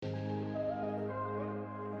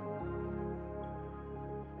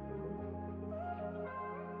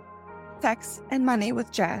Sex and Money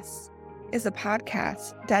with Jess is a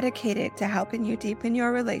podcast dedicated to helping you deepen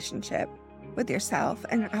your relationship with yourself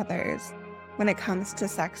and others when it comes to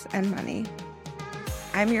sex and money.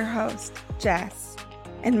 I'm your host, Jess,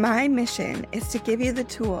 and my mission is to give you the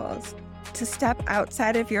tools to step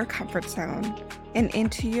outside of your comfort zone and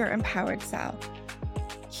into your empowered self.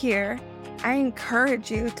 Here, I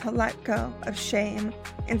encourage you to let go of shame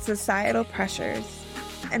and societal pressures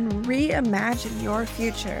and reimagine your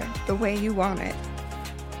future the way you want it.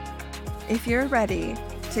 If you're ready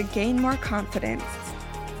to gain more confidence,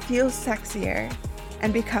 feel sexier,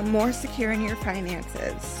 and become more secure in your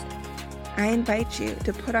finances, I invite you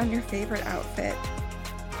to put on your favorite outfit,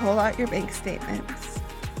 pull out your bank statements,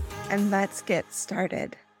 and let's get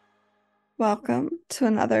started. Welcome to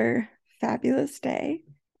another fabulous day.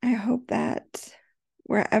 I hope that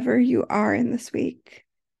wherever you are in this week,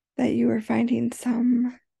 that you are finding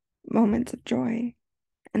some moments of joy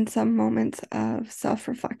and some moments of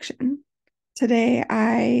self-reflection. Today,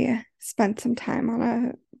 I spent some time on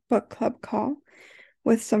a book club call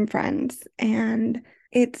with some friends, and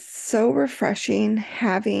it's so refreshing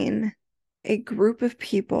having a group of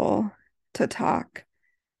people to talk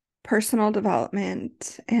personal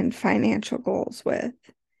development and financial goals with.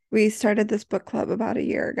 We started this book club about a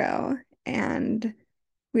year ago, and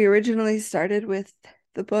we originally started with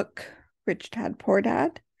the book Rich Dad, Poor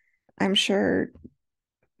Dad. I'm sure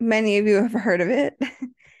many of you have heard of it.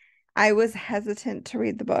 I was hesitant to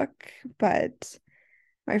read the book, but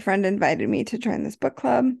my friend invited me to join this book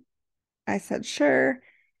club. I said, sure.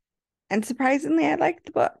 And surprisingly, I liked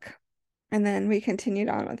the book. And then we continued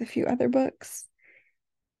on with a few other books.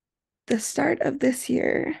 The start of this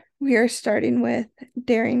year, we are starting with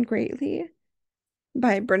Daring Greatly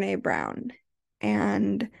by Brené Brown.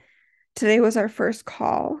 And today was our first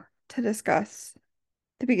call to discuss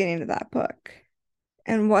the beginning of that book.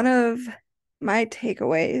 And one of my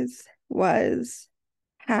takeaways was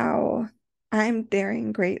how I'm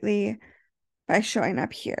daring greatly by showing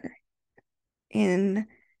up here in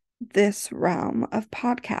this realm of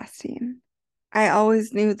podcasting. I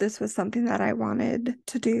always knew this was something that I wanted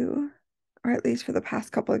to do, or at least for the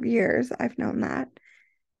past couple of years, I've known that.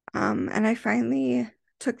 And I finally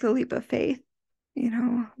took the leap of faith,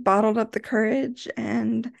 bottled up the courage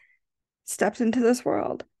and stepped into this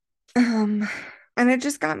world. And it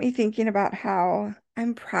just got me thinking about how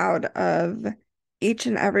I'm proud of each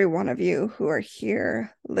and every one of you who are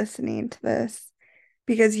here listening to this,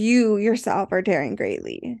 because you yourself are daring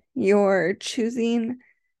greatly. You're choosing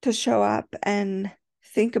to show up and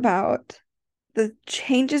think about the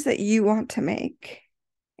changes that you want to make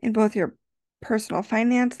in both your personal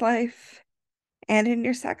finance life and in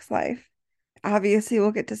your sex life. Obviously,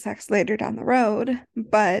 we'll get to sex later down the road,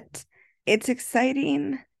 but it's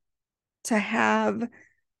exciting to have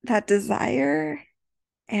that desire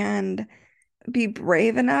and be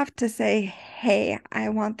brave enough to say, hey, I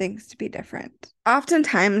want things to be different.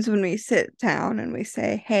 Oftentimes when we sit down and we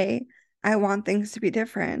say, hey, I want things to be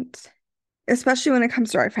different, especially when it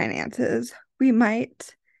comes to our finances, we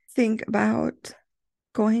might think about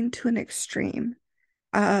going to an extreme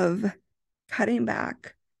of cutting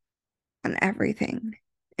back on everything.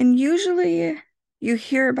 And usually you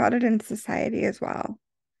hear about it in society as well.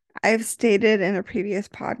 I've stated in a previous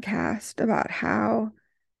podcast about how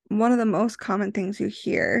one of the most common things you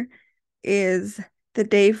hear is the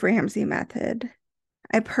Dave Ramsey method.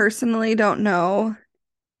 I personally don't know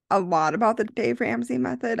a lot about the Dave Ramsey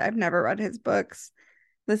method. I've never read his books,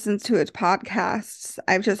 listened to his podcasts.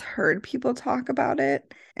 I've just heard people talk about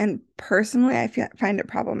it. And personally, I find it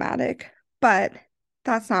problematic, but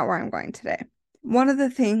that's not where I'm going today. One of the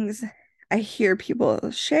things I hear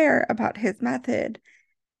people share about his method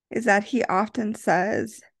is that he often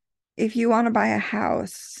says, if you want to buy a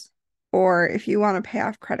house or if you want to pay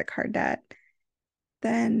off credit card debt,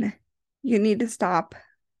 then you need to stop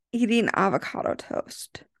eating avocado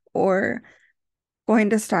toast or going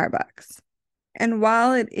to Starbucks. And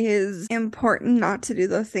while it is important not to do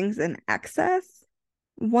those things in excess,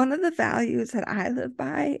 one of the values that I live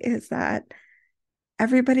by is that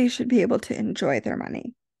everybody should be able to enjoy their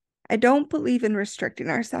money. I don't believe in restricting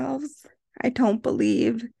ourselves. I don't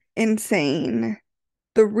believe in saying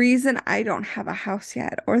the reason I don't have a house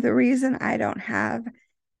yet or the reason I don't have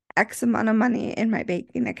X amount of money in my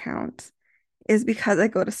banking account is because I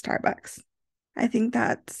go to Starbucks. I think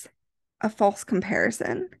that's a false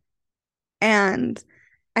comparison. And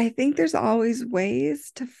I think there's always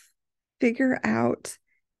ways to figure out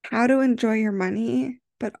how to enjoy your money,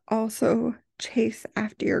 but also chase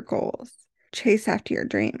after your goals, chase after your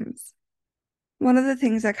dreams. One of the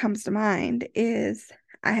things that comes to mind is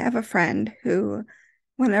I have a friend who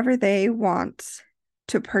whenever they want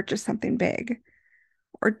to purchase something big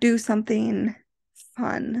or do something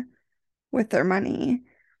fun with their money,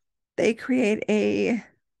 they create a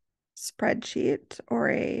spreadsheet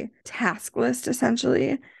or a task list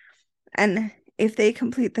essentially. And if they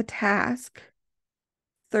complete the task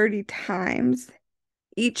 30 times,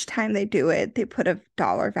 each time they do it, they put a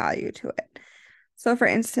dollar value to it. So for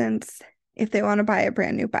instance, if they want to buy a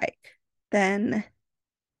brand new bike, then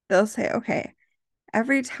they'll say, okay,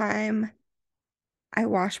 every time I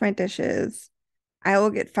wash my dishes, I will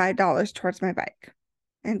get $5 towards my bike.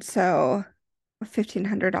 And so a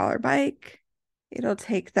 $1,500 bike, it'll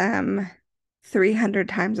take them 300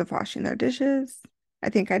 times of washing their dishes. I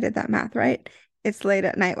think I did that math right. It's late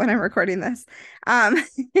at night when I'm recording this.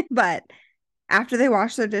 But after they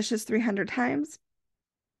wash their dishes 300 times,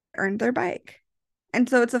 earned their bike. And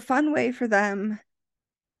so it's a fun way for them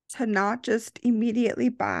to not just immediately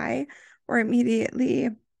buy or immediately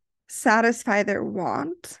satisfy their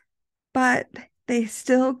want, but they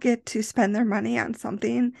still get to spend their money on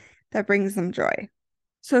something that brings them joy.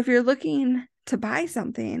 So if you're looking to buy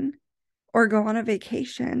something or go on a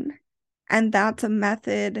vacation, and that's a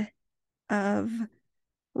method of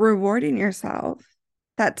rewarding yourself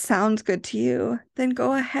that sounds good to you, then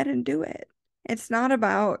go ahead and do it. It's not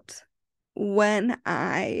about when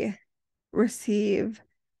I receive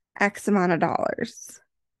X amount of dollars,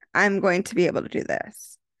 I'm going to be able to do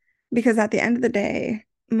this. Because at the end of the day,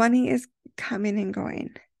 money is coming and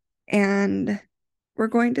going, and we're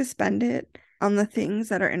going to spend it on the things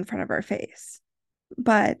that are in front of our face.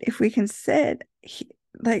 But if we can sit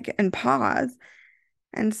and pause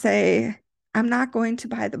and say, I'm not going to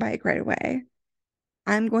buy the bike right away.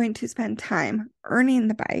 I'm going to spend time earning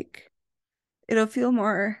the bike. It'll feel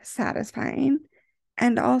more satisfying.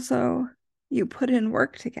 And also, you put in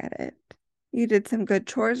work to get it. You did some good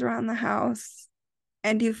chores around the house,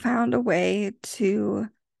 and you found a way to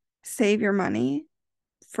save your money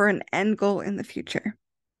for an end goal in the future.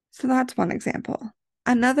 So that's one example.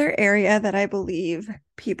 Another area that I believe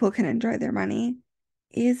people can enjoy their money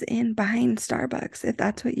is in buying Starbucks, if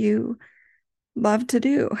that's what you love to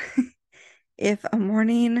do. If a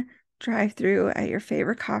morning drive-through at your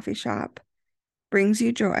favorite coffee shop brings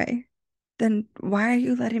you joy, then why are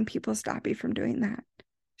you letting people stop you from doing that?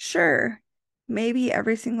 Sure, maybe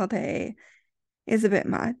every single day is a bit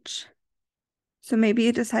much. So maybe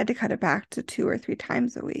you decide to cut it back to 2 or 3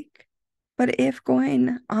 times a week. But if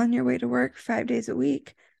going on your way to work 5 days a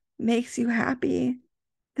week makes you happy,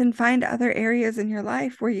 then find other areas in your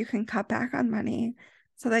life where you can cut back on money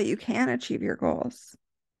so that you can achieve your goals.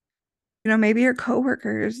 Maybe your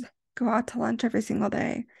coworkers go out to lunch every single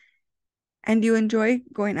day and you enjoy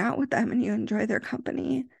going out with them and you enjoy their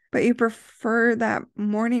company, but you prefer that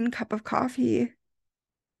morning cup of coffee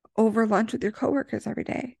over lunch with your coworkers every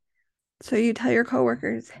day. So you tell your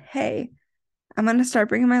coworkers, hey, I'm going to start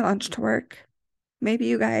bringing my lunch to work. Maybe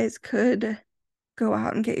you guys could go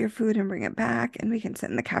out and get your food and bring it back and we can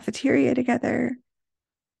sit in the cafeteria together.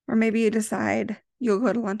 Or maybe you decide you'll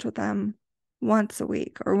go to lunch with them once a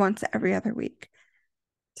week or once every other week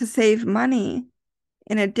to save money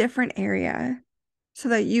in a different area so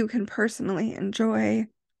that you can personally enjoy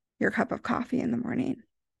your cup of coffee in the morning.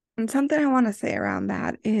 And something I want to say around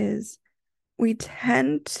that is we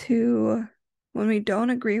tend to, when we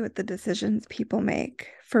don't agree with the decisions people make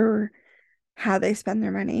for how they spend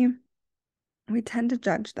their money, we tend to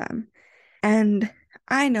judge them. And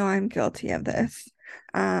I know I'm guilty of this.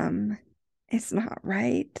 It's not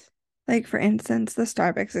right. Like, for instance, the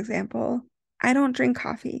Starbucks example, I don't drink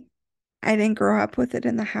coffee. I didn't grow up with it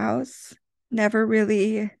in the house, never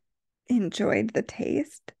really enjoyed the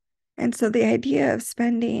taste. And so the idea of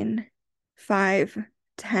spending $5,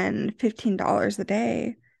 $10, $15 a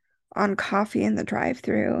day on coffee in the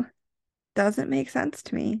drive-thru doesn't make sense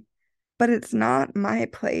to me. But it's not my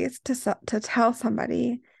place to tell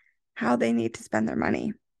somebody how they need to spend their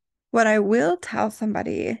money. What I will tell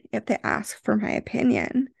somebody if they ask for my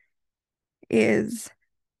opinion is,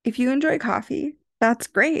 if you enjoy coffee, that's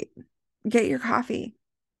great. Get your coffee.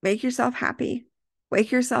 Make yourself happy.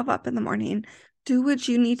 Wake yourself up in the morning. Do what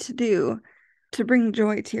you need to do to bring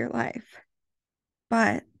joy to your life.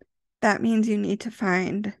 But that means you need to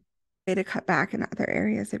find a way to cut back in other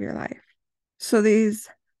areas of your life. So these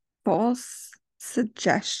false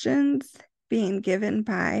suggestions being given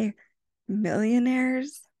by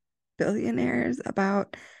millionaires, billionaires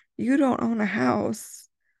about you don't own a house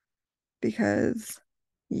because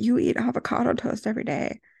you eat avocado toast every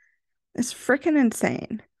day is freaking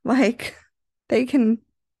insane. Like, they can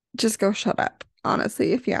just go shut up,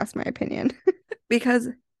 honestly, if you ask my opinion. Because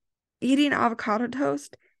eating avocado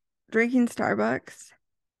toast, drinking Starbucks,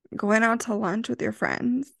 going out to lunch with your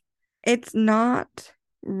friends, it's not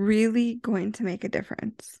really going to make a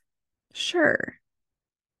difference. Sure,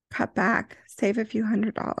 cut back, save a few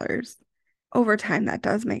 $100s. Over time, that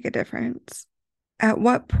does make a difference. At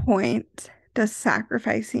what point does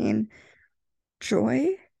sacrificing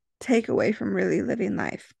joy take away from really living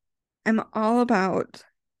life? I'm all about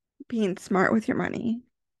being smart with your money,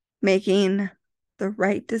 making the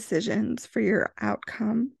right decisions for your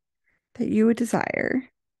outcome that you would desire,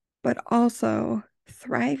 but also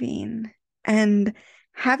thriving and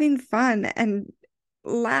having fun and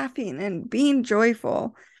laughing and being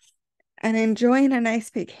joyful and enjoying a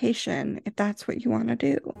nice vacation if that's what you want to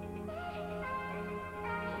do.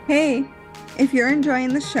 Hey, if you're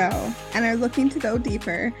enjoying the show and are looking to go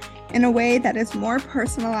deeper in a way that is more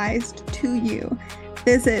personalized to you,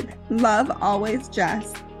 visit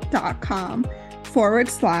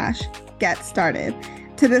lovealwaysjess.com/get started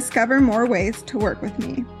to discover more ways to work with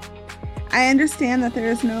me. I understand that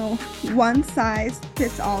there is no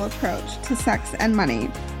one-size-fits-all approach to sex and money.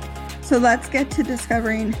 So let's get to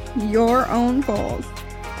discovering your own goals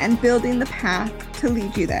and building the path to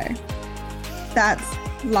lead you there. That's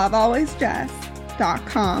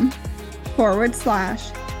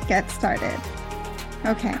lovealwaysjess.com/get started.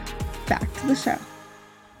 Okay, back to the show.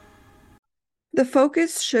 The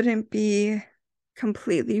focus shouldn't be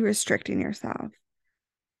completely restricting yourself.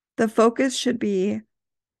 The focus should be,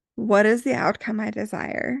 what is the outcome I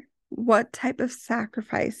desire? What type of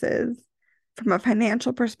sacrifices from a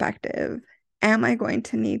financial perspective am I going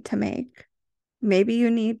to need to make? Maybe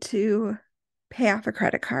you need to pay off a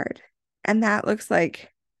credit card, and that looks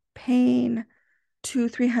like paying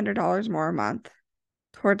 $200-$300 more a month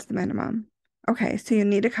towards the minimum. Okay, so you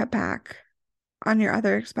need to cut back on your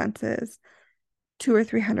other expenses, $200 or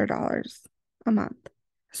 $300 a month.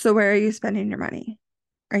 So where are you spending your money?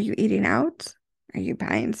 Are you eating out? Are you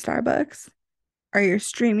buying Starbucks? Are your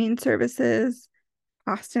streaming services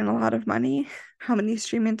costing a lot of money? How many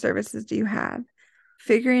streaming services do you have?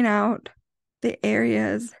 Figuring out the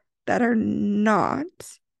areas that are not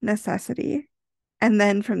necessity, and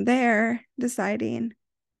then from there deciding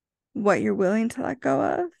what you're willing to let go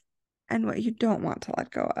of and what you don't want to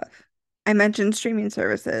let go of. I mentioned streaming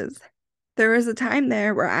services. There was a time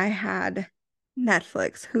there where I had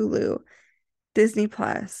Netflix, Hulu, Disney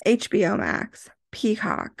Plus, HBO Max,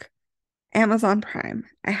 Peacock, Amazon Prime.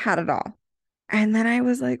 I had it all. And then I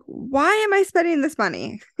was like, why am I spending this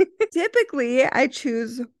money? Typically, I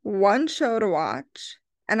choose one show to watch,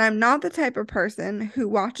 and I'm not the type of person who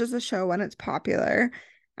watches a show when it's popular.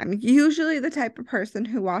 I'm usually the type of person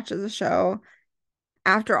who watches a show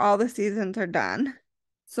after all the seasons are done.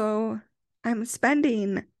 So I'm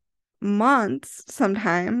spending months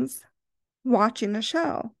sometimes watching a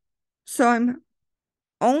show. So I'm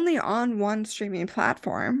only on one streaming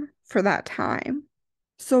platform for that time.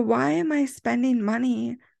 So why am I spending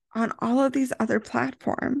money on all of these other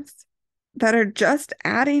platforms that are just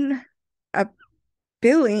adding a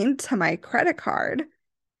billing to my credit card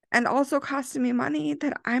and also costing me money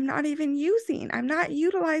that I'm not even using? I'm not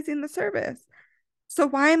utilizing the service. So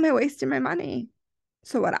why am I wasting my money?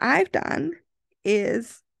 So what I've done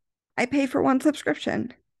is I pay for one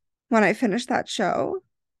subscription. When I finish that show,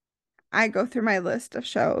 I go through my list of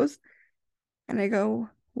shows and I go,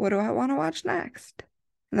 what do I want to watch next?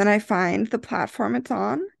 And then I find the platform it's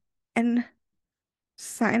on and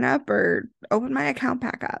sign up or open my account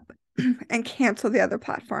back up and cancel the other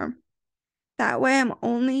platform. That way I'm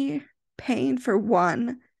only paying for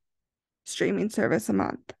one streaming service a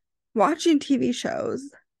month. Watching TV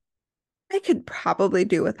shows, I could probably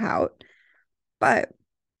do without, but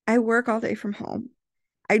I work all day from home.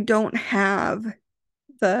 I don't have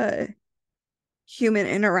the human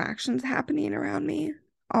interactions happening around me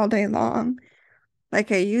all day long like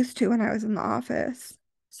I used to when I was in the office.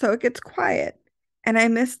 So it gets quiet and I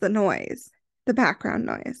miss the noise, the background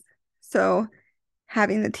noise. So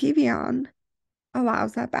having the TV on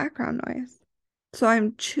allows that background noise. So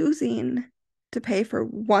I'm choosing to pay for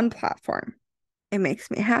one platform. It makes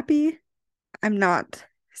me happy. I'm not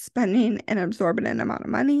spending an exorbitant amount of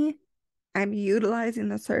money. I'm utilizing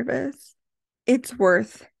the service. It's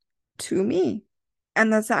worth to me.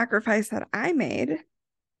 And the sacrifice that I made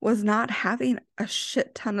was not having a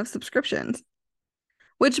shit ton of subscriptions,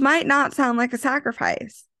 which might not sound like a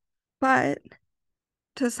sacrifice, but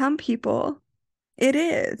to some people, it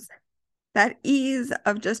is. That ease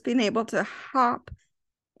of just being able to hop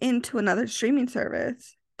into another streaming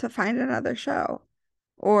service to find another show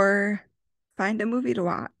or find a movie to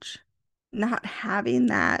watch. Not having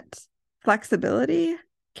that flexibility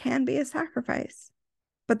can be a sacrifice,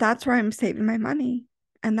 but that's where I'm saving my money.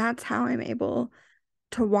 And that's how I'm able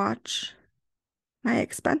to watch my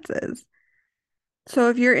expenses. So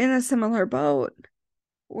if you're in a similar boat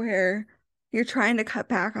where you're trying to cut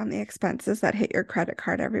back on the expenses that hit your credit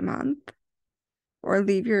card every month or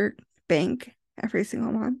leave your bank every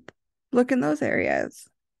single month, look in those areas.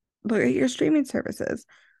 Look at your streaming services.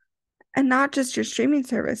 And not just your streaming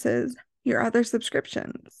services, your other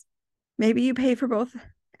subscriptions. Maybe you pay for both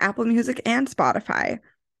Apple Music and Spotify.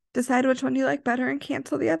 Decide which one you like better and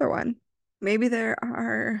cancel the other one. Maybe there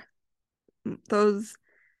are those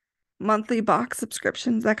monthly box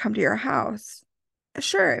subscriptions that come to your house.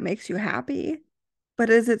 Sure, it makes you happy, but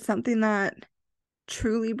is it something that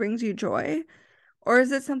truly brings you joy? Or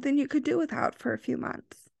is it something you could do without for a few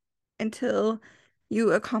months until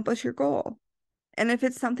you accomplish your goal? And if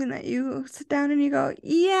it's something that you sit down and you go,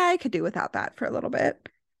 yeah, I could do without that for a little bit,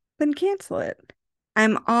 then cancel it.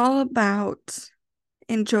 I'm all about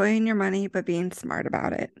enjoying your money, but being smart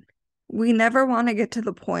about it. We never want to get to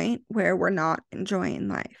the point where we're not enjoying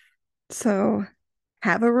life. So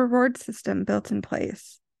have a reward system built in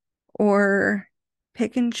place, or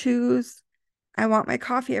pick and choose. I want my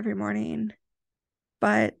coffee every morning,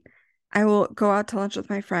 but I will go out to lunch with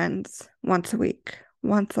my friends once a week,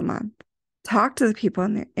 once a month. Talk to the people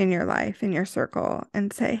in your life, in your circle,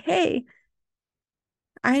 and say, hey,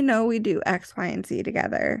 I know we do X, Y, and Z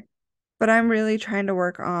together, but I'm really trying to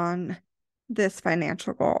work on this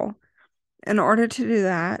financial goal. In order to do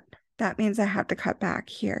that, that means I have to cut back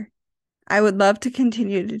here. I would love to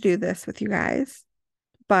continue to do this with you guys,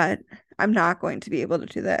 but I'm not going to be able to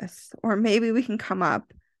do this. Or maybe we can come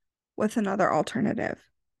up with another alternative.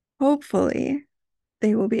 Hopefully,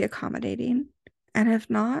 they will be accommodating. And if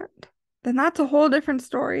not, then that's a whole different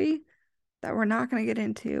story that we're not going to get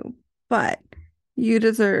into. But you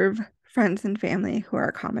deserve friends and family who are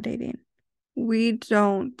accommodating. We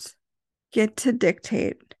don't get to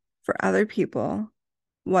dictate for other people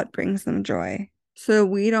what brings them joy. So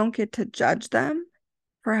we don't get to judge them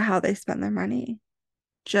for how they spend their money,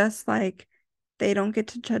 just like they don't get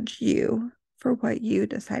to judge you for what you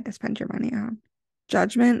decide to spend your money on.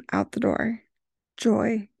 Judgment out the door,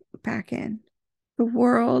 joy back in. The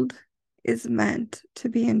world is meant to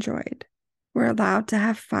be enjoyed. We're allowed to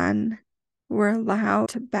have fun. We're allowed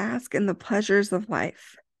to bask in the pleasures of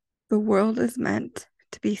life. The world is meant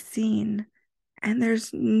to be seen, and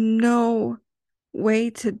there's no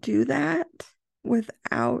way to do that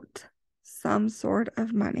without some sort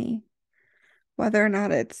of money, whether or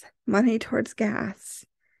not it's money towards gas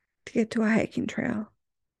to get to a hiking trail,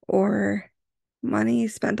 or money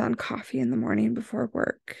spent on coffee in the morning before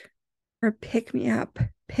work, or pick-me-up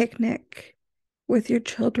picnic with your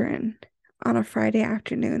children on a Friday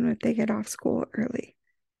afternoon if they get off school early.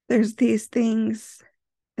 There's these things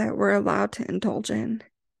that we're allowed to indulge in.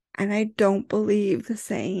 And I don't believe the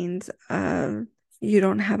sayings of you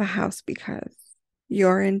don't have a house because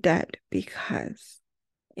you're in debt because.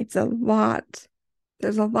 It's a lot.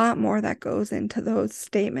 There's a lot more that goes into those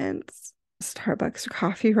statements. Starbucks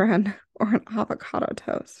coffee run or an avocado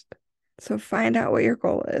toast. So find out what your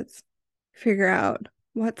goal is. Figure out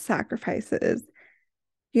what sacrifices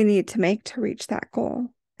you need to make to reach that goal.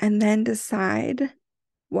 And then decide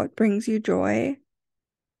what brings you joy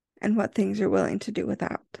and what things you're willing to do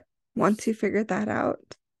without. Once you figure that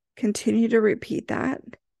out, continue to repeat that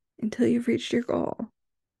until you've reached your goal.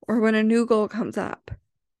 Or when a new goal comes up,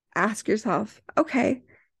 ask yourself, okay,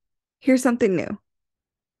 here's something new.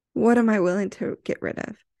 What am I willing to get rid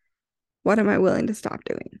of? What am I willing to stop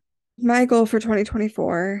doing? My goal for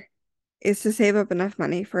 2024 is to save up enough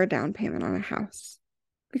money for a down payment on a house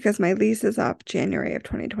because my lease is up January of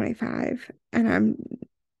 2025 and I'm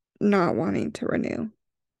not wanting to renew.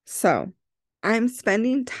 So I'm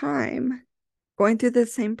spending time going through the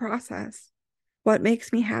same process. What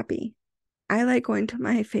makes me happy? I like going to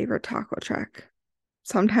my favorite taco truck.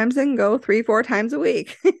 Sometimes I can go 3-4 times a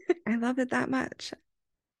week. I love it that much.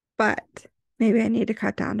 But maybe I need to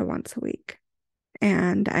cut down to once a week.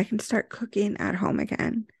 And I can start cooking at home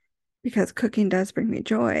again because cooking does bring me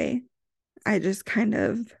joy. I just kind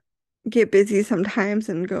of get busy sometimes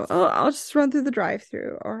and go, oh, I'll just run through the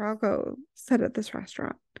drive-thru or I'll go sit at this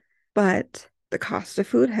restaurant. But the cost of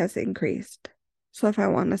food has increased. So if I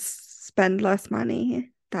want to spend less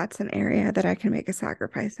money, that's an area that I can make a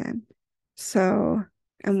sacrifice in. So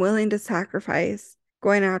I'm willing to sacrifice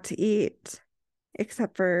going out to eat,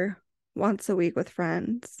 except for once a week with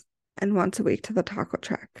friends and once a week to the taco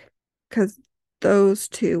truck, because those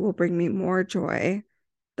two will bring me more joy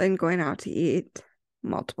than going out to eat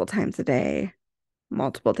multiple times a day,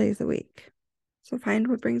 multiple days a week. So find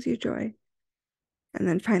what brings you joy and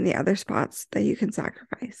then find the other spots that you can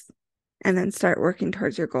sacrifice and then start working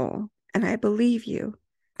towards your goal. And I believe you.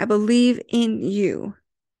 I believe in you.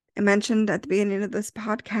 I mentioned at the beginning of this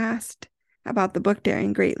podcast about the book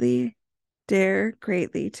Daring Greatly. Dare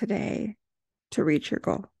greatly today to reach your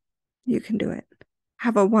goal. You can do it.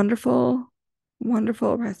 Have a wonderful,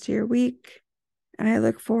 wonderful rest of your week. And I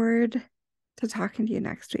look forward to talking to you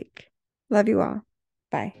next week. Love you all.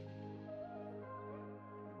 Bye.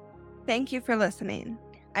 Thank you for listening.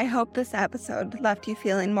 I hope this episode left you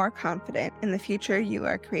feeling more confident in the future you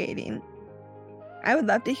are creating. I would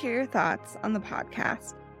love to hear your thoughts on the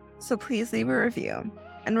podcast, so please leave a review.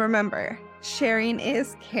 And remember, sharing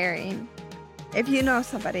is caring. If you know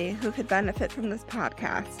somebody who could benefit from this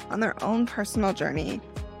podcast on their own personal journey,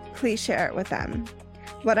 please share it with them.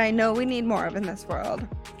 What I know we need more of in this world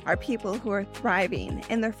are people who are thriving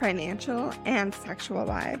in their financial and sexual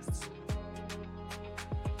lives.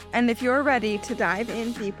 And if you're ready to dive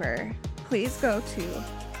in deeper, please go to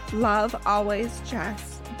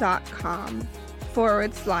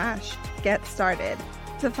lovealwaysjess.com/get started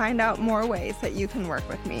to find out more ways that you can work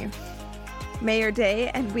with me. May your day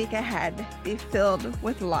and week ahead be filled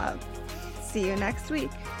with love. See you next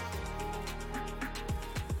week.